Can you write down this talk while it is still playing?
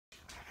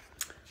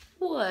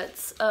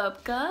What's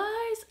up,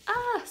 guys?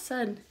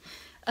 Son.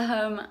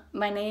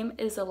 My name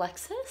is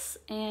Alexis,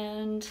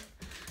 and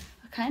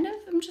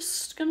I'm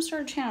just gonna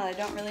start a channel. I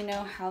don't really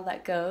know how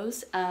that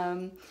goes.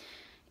 And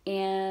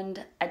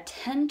I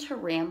tend to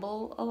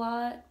ramble a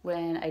lot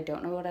when I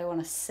don't know what I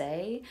want to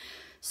say.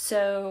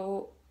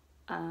 So,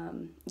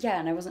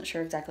 yeah, and I wasn't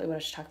sure exactly what I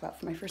should talk about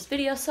for my first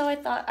video, so I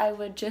thought I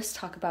would just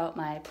talk about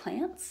my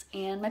plants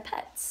and my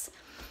pets.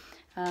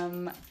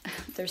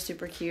 They're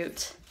super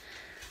cute.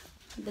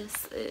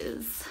 This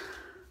is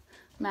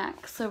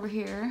Max over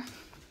here.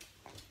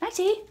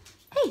 Maxie,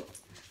 hey,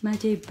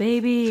 Maxie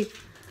baby.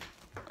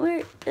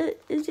 Where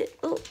is it?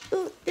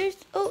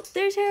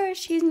 There's her.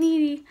 She's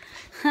needy.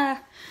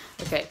 Ha.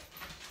 Okay.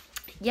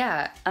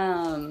 Yeah.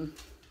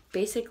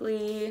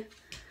 Basically,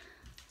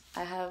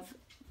 I have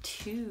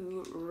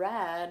two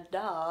rad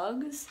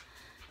dogs.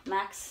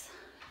 Max,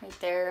 right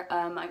there.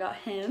 I got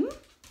him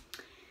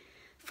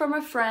from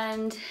a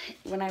friend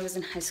when I was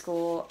in high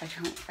school. I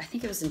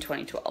think it was in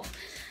 2012.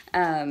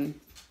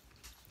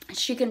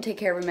 She couldn't take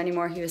care of him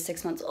anymore. He was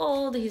 6 months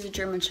old. He's a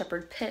German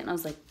Shepherd Pit, and I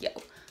was like, yo,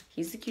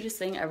 he's the cutest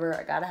thing ever.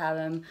 I gotta have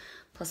him.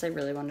 Plus, I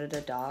really wanted a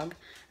dog.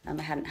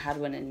 I hadn't had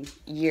one in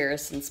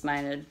years since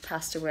mine had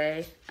passed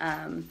away.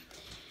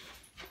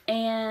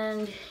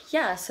 And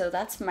yeah, so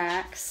that's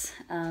Max.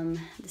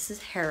 This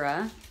is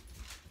Hera.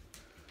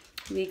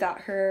 We got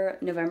her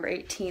November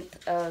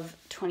 18th of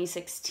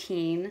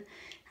 2016.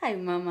 Hi,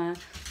 Mama.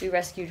 We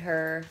rescued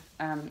her,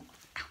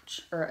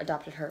 or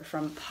adopted her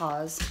from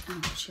Paws.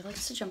 Oh, she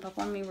likes to jump up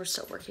on me. We're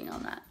still working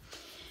on that.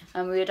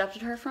 We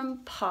adopted her from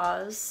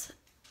Paws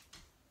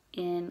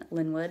in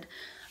Linwood.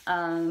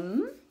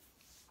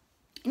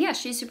 Yeah,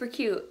 she's super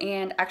cute.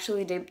 And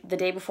actually, the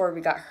day before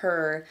we got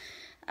her,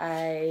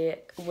 I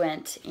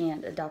went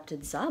and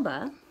adopted Zaba. I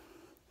don't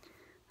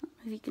know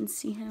if you can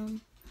see him.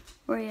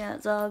 Where are you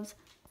at, Zobs?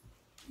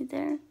 Right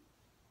there?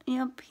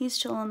 Yep, he's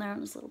chilling there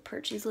on his little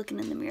perch. He's looking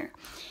in the mirror.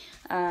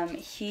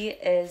 He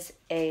is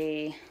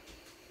a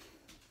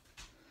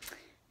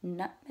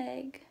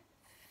nutmeg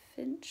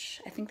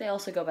finch. I think they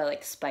also go by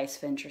like spice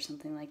finch or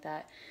something like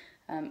that.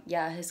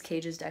 Yeah, his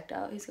cage is decked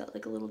out. He's got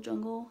like a little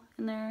jungle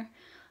in there.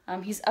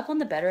 He's up on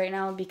the bed right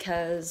now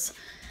because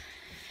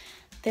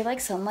they like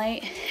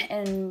sunlight,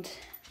 and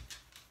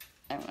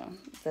I don't know,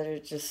 that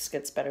it just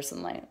gets better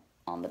sunlight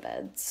on the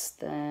beds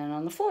than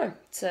on the floor.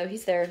 So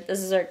he's there. This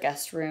is our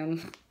guest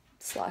room /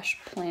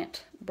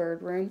 plant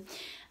bird room.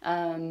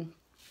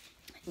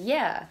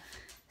 Yeah,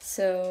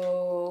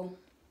 so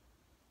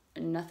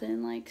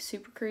nothing like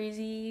super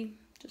crazy,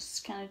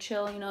 just kind of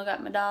chill, you know.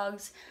 Got my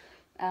dogs.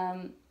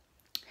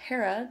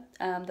 Hera,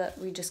 that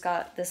we just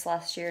got this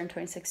last year in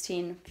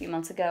 2016, a few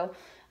months ago.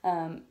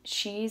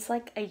 She's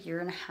like a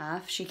year and a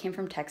half. She came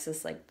from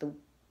Texas like the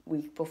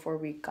week before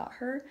we got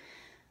her.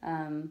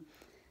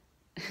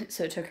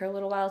 So it took her a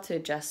little while to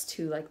adjust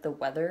to like the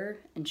weather,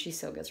 and she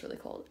still gets really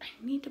cold. I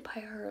need to buy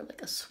her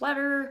like a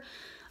sweater,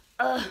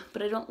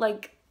 but I don't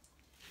like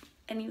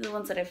any of the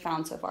ones that I've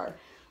found so far.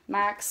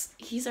 Max,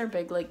 he's our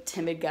big like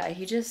timid guy.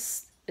 He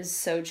just is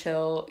so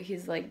chill.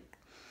 He's like,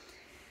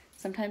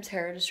 sometimes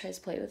Hera just tries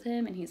to play with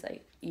him, and he's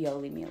like, yo,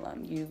 leave me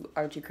alone. You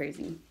are too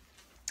crazy.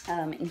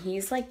 And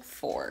he's like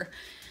 4.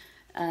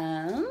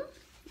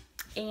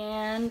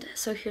 And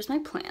so here's my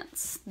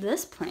plants.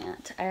 This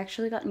plant I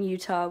actually got in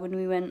Utah when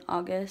we went in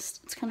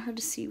August. It's kind of hard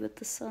to see with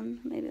the sun.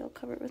 Maybe I'll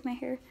cover it with my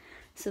hair.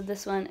 So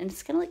this one, and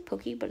it's kind of like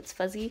pokey, but it's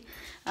fuzzy.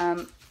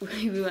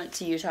 We went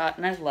to Utah,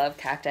 and I love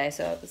cacti,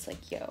 so I was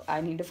like, yo, I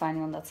need to find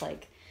one that's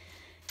like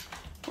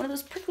one of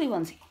those prickly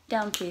ones.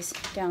 Down, please,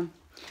 down.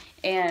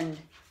 And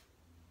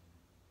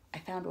I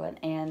found one,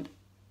 and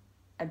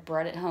I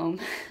brought it home.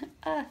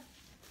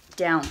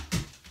 Down.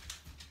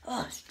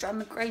 Oh, it's driving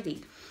me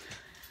crazy.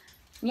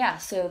 Yeah,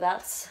 so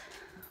that's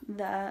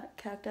that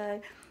cacti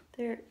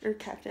there, or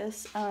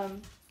cactus.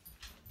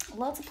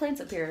 Lots of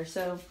plants up here.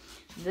 So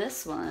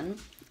this one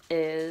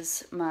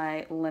is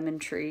my lemon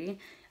tree.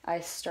 I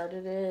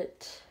started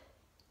it,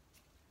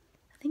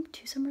 I think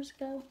 2 summers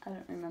ago. I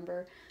don't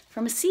remember.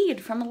 From a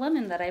seed, from a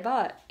lemon that I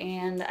bought.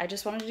 And I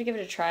just wanted to give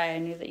it a try. I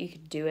knew that you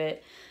could do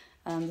it.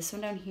 This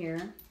one down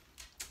here,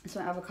 this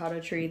one avocado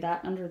tree.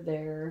 That under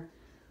there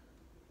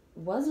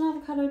was an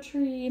avocado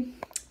tree.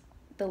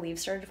 The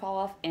leaves started to fall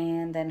off,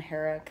 and then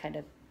Hera kind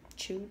of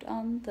chewed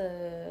on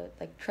the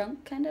like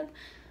trunk kind of.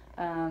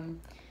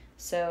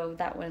 So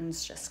that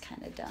one's just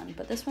kind of done.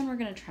 But this one we're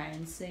gonna try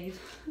and save,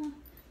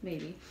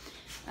 maybe.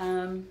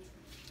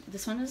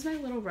 This one is my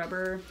little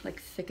rubber, like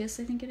ficus,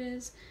 I think it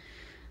is.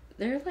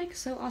 They're like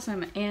so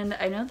awesome, and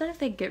I know that if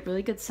they get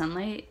really good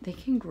sunlight, they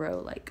can grow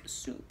like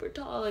super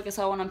tall. Like I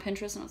saw one on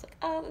Pinterest, and I was like,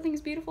 oh, that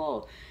thing's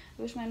beautiful.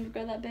 I wish mine would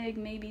grow that big,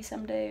 maybe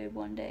someday,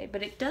 one day.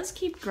 But it does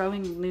keep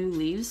growing new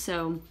leaves,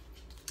 so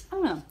I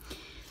don't know.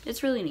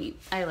 It's really neat.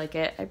 I like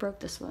it. I broke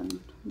this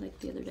one like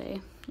the other day.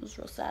 It was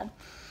real sad.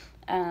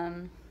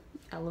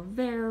 Aloe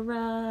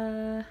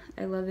vera.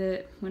 I love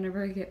it.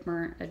 Whenever I get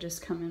burnt, I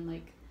just come and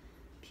like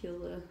peel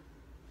the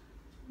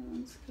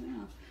one's coming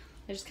off.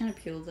 I just kind of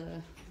peel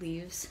the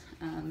leaves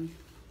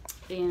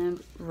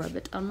and rub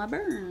it on my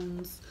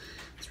burns.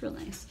 It's real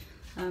nice.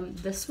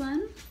 This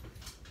one,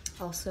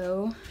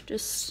 also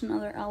just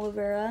another aloe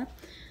vera.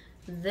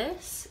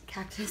 This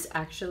cactus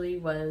actually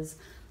was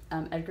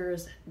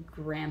Edgar's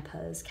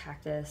grandpa's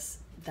cactus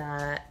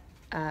that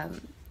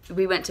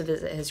we went to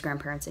visit his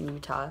grandparents in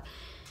Utah,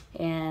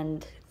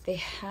 and they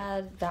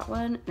had that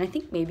one and I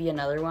think maybe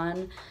another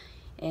one,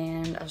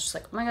 and I was just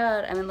like, oh my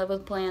god, I'm in love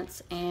with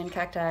plants and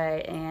cacti,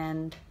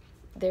 and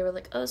they were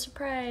like, oh,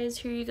 surprise,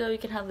 here you go, you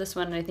can have this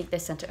one. And I think they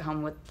sent it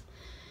home with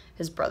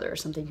his brother or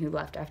something who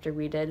left after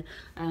we did.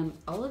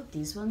 All of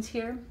these ones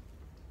here,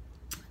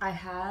 I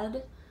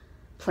had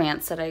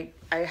plants that I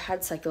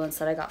had succulents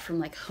that I got from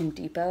like Home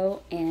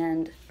Depot,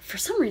 and for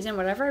some reason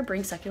whenever I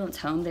bring succulents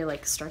home they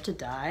like start to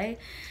die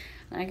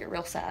and I get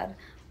real sad,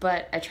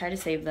 but I try to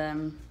save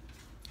them.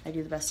 I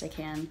do the best I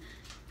can.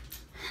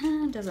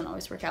 It doesn't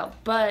always work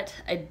out, but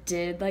I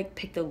did like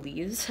pick the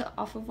leaves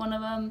off of one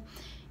of them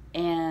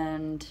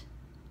and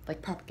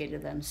like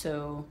propagated them.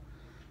 So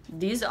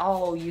these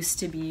all used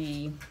to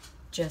be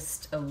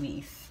just a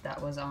leaf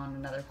that was on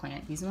another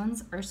plant. These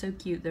ones are so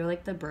cute. They're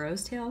like the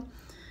burro's tail,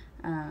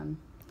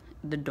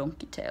 the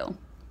donkey tail,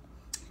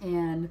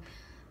 and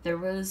there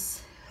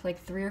was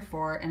like 3 or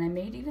 4, and I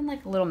made even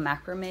like a little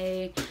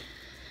macrame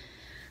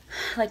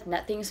like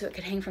net thing so it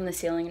could hang from the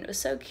ceiling, and it was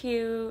so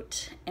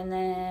cute. And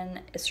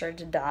then it started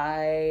to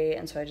die,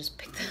 and so I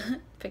just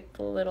picked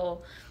the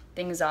little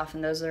things off,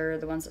 and those are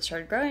the ones that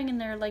started growing,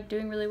 and they're like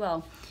doing really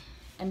well.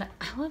 And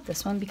I love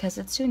this one because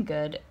it's doing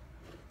good.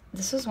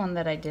 This was one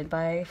that I did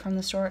buy from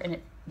the store, and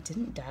it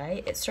didn't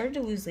die. It started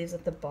to lose leaves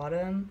at the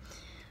bottom,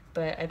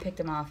 but I picked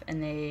them off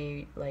and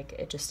they like,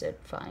 it just did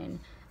fine.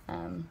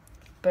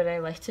 But I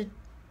like to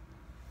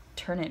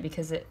turn it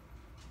because I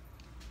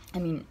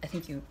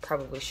think you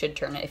probably should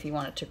turn it if you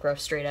want it to grow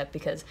straight up,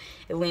 because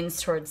it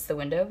leans towards the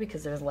window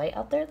because there's light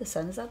out there, the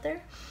sun is out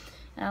there.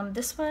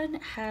 This one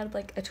had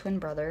like a twin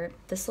brother.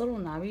 This little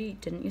knobby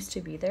didn't used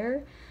to be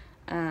there.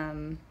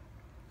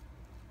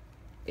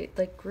 It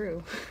like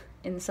grew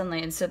in the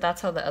sunlight, and so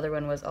that's how the other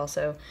one was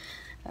also.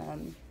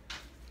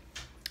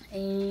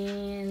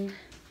 And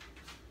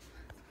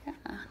yeah,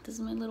 this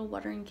is my little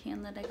watering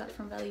can that I got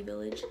from Valley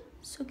Village.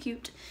 So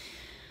cute.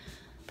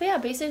 But yeah,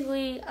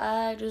 basically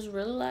I just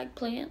really like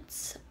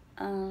plants.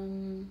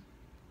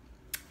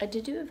 I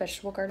did do a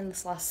vegetable garden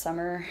this last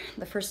summer.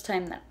 The first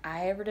time that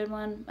I ever did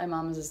one. My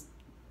mom is,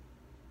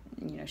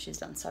 you know, she's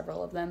done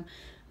several of them.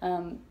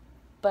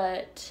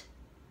 But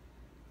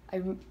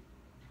I'm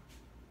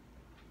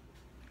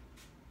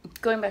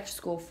going back to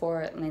school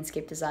for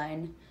landscape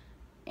design,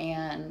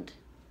 and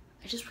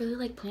I just really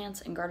like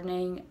plants and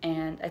gardening,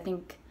 and I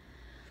think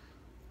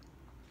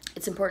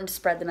it's important to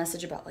spread the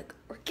message about like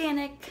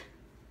organic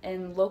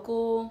and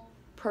local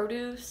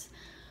produce.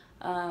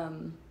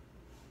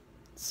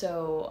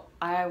 So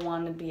I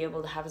want to be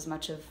able to have as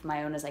much of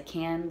my own as I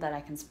can that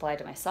I can supply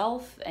to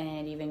myself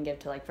and even give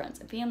to like friends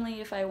and family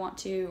if I want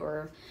to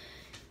or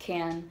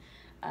can.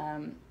 So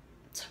I'm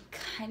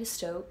kind of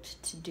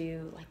stoked to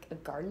do like a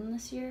garden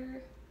this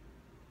year.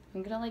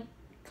 I'm gonna like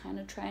kind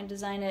of try and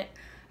design it.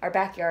 Our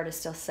backyard is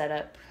still set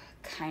up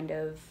kind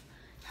of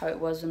how it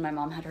was when my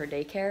mom had her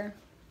daycare.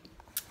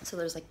 So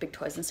there's like big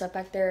toys and stuff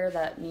back there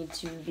that need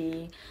to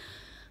be,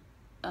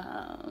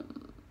 I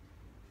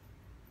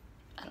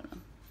don't know,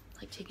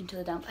 like taken to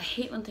the dump. I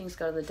hate when things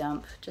go to the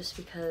dump just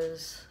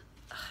because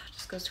it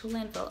just goes to a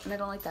landfill, and I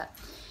don't like that.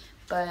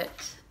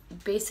 But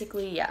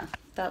basically, yeah,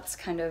 that's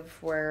kind of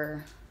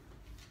where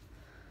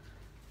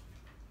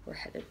we're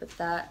headed with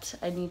that.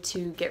 I need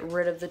to get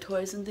rid of the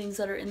toys and things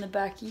that are in the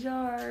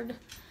backyard,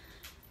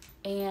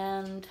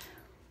 and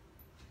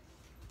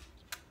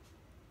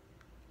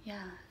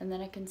yeah, and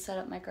then I can set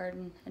up my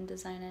garden and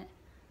design it.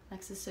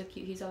 Max is so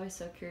cute. He's always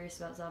so curious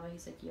about Zaba.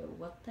 He's like, yo,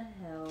 what the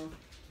hell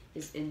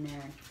is in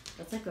there?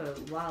 That's like a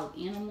wild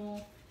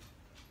animal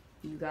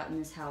you got in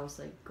this house.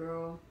 Like,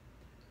 girl,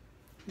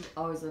 he's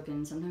always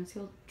looking. Sometimes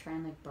he'll try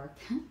and like bark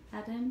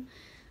at him.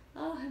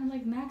 Oh, and I'm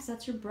like, Max,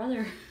 that's your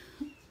brother.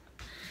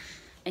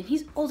 And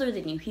he's older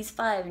than you. He's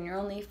 5 and you're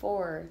only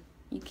 4.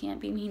 You can't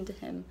be mean to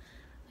him.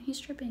 He's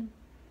tripping.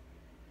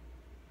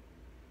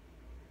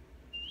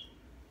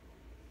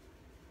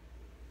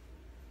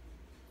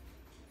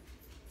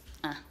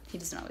 He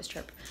doesn't always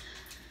trip.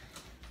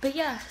 But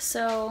yeah,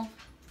 so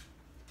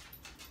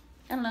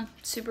I don't know,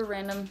 super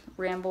random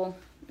ramble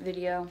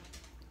video.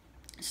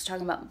 Just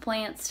talking about my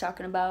plants,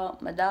 talking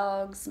about my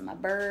dogs, my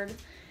bird.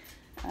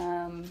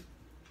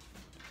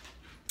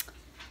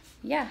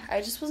 Yeah,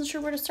 I just wasn't sure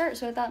where to start,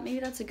 so I thought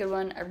maybe that's a good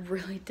one. I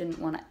really didn't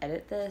want to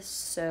edit this,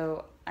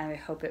 so I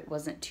hope it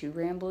wasn't too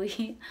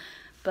rambly.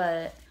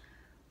 But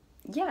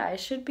yeah, I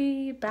should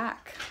be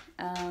back.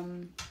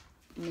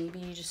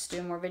 Maybe just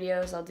doing more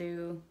videos. I'll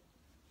do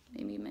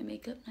maybe my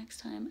makeup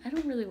next time. I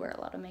don't really wear a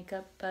lot of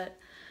makeup, but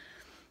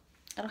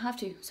I don't have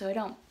to, so I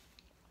don't.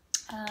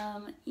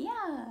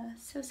 Yeah,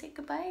 so say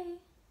goodbye,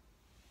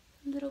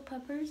 little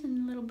puppers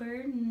and little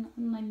bird and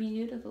my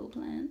beautiful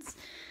plants.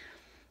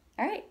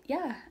 All right,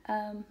 yeah,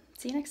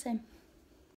 see you next time.